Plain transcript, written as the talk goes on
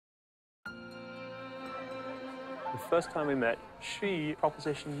The first time we met, she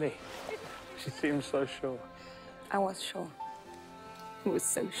propositioned me. She seemed so sure. I was sure. He was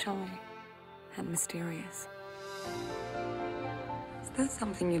so shy and mysterious. Is there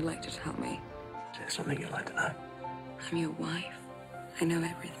something you'd like to tell me? Is there something you'd like to know? I'm your wife. I know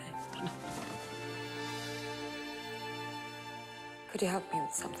everything. Could you help me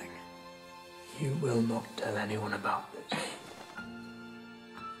with something? You will not tell anyone about this.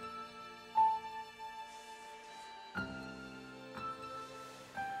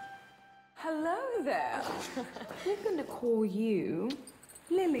 Hello there. We're going to call you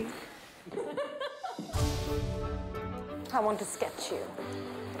Lily. I want to sketch you.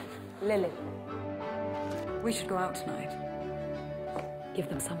 Lily. We should go out tonight. Give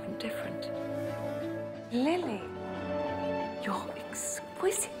them something different. Lily, you're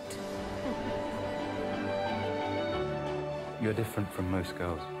exquisite. You're different from most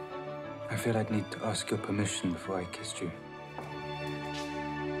girls. I feel I'd need to ask your permission before I kissed you.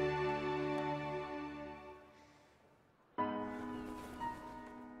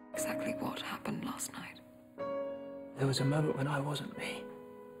 Exactly what happened last night? There was a moment when I wasn't me.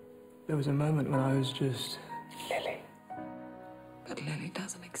 There was a moment when I was just Lily. But Lily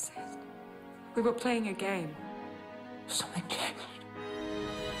doesn't exist. We were playing a game. Something changed.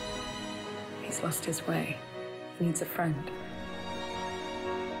 He's lost his way. He needs a friend.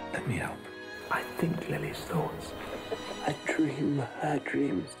 Let me help. I think Lily's thoughts. I dream her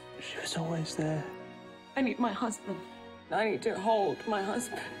dreams. She was always there. I need my husband. I need to hold my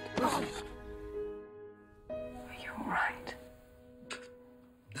husband. Are you all right?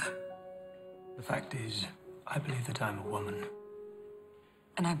 The fact is, I believe that I'm a woman.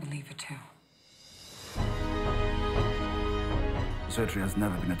 And I believe it too. Surgery has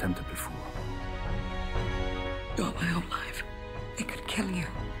never been attempted before. You're my whole life. It could kill you.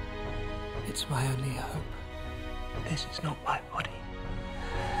 It's my only hope. This is not my body.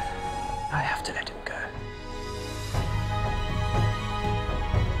 I have to let him go.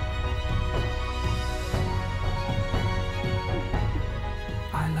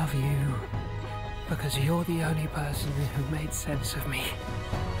 I love you because you're the only person who made sense of me.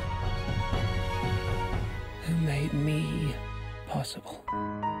 Who made me possible.